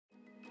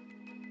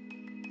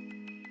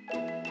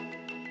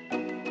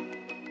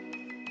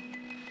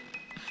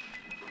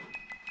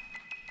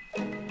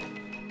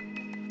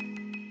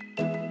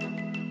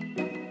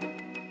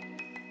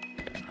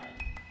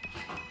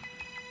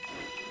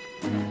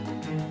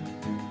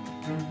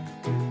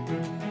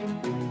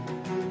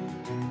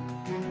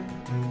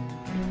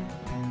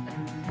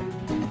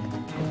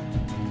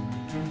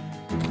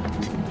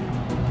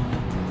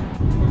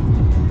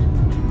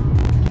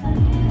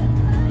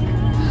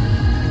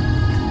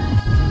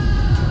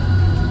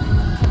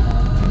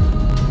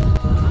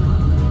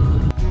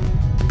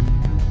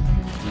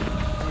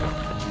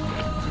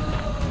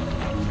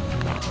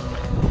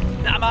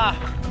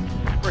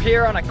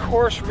here on a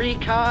course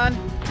recon.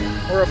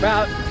 We're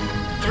about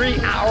 3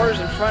 hours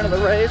in front of the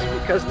race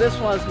because this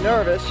one's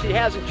nervous. She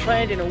hasn't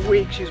trained in a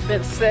week. She's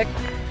been sick.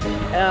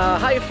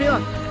 How you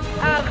feeling?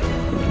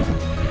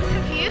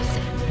 Confused.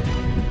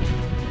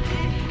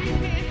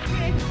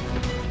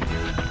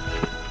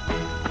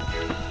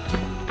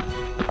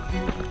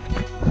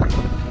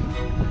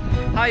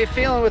 How you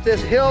feeling with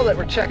this hill that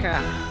we're checking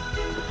out?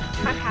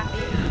 I'm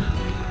happy.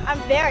 I'm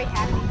very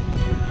happy.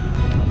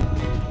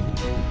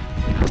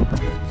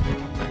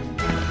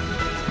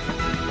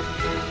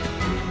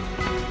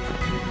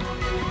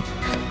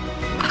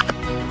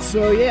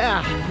 So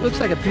yeah, looks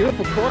like a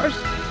beautiful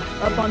course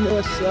up on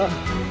this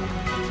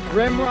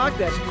rim rock.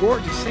 That's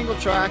gorgeous, single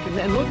track. And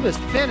then look at this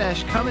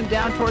finish coming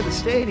down toward the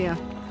stadium.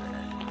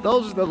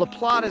 Those are the La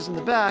Platas in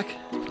the back.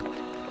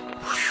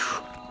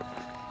 Whew.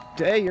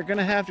 Day, you're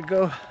gonna have to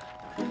go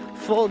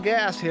full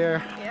gas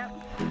here. Yep.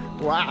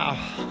 Wow.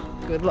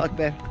 Good luck,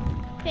 babe.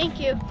 Thank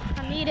you.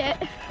 I need it.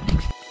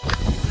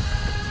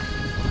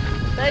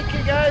 Thank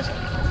you, guys.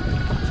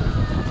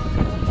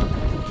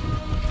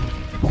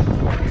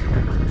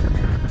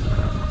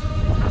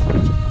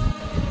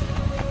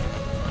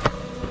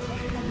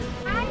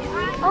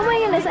 Oh my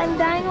goodness, I'm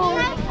dying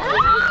over.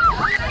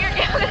 You're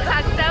doing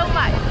that so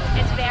much.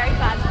 It's very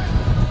fun.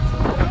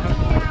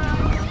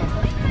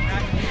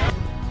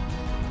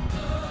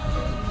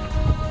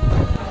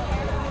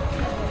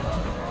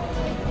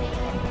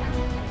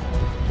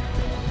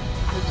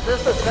 Is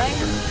this a thing?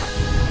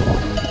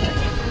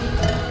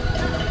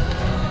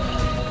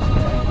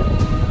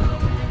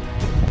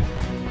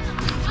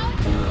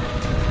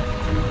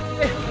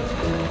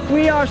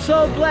 We are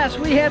so blessed.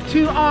 We have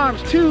 2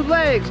 arms, 2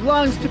 legs,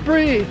 lungs to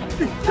breathe.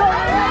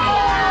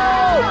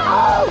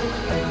 Oh!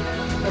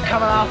 They're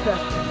coming off that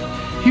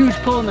huge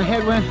pull in the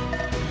headwind.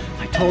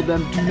 I told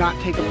them do not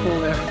take a pull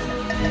there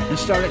and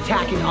start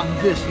attacking on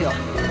this hill.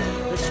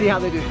 Let's see how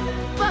they do.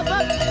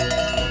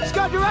 Let's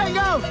go,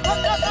 Durango!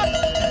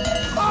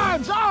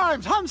 Arms,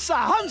 arms,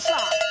 humsa, humsa.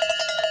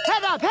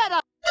 Head up, head up.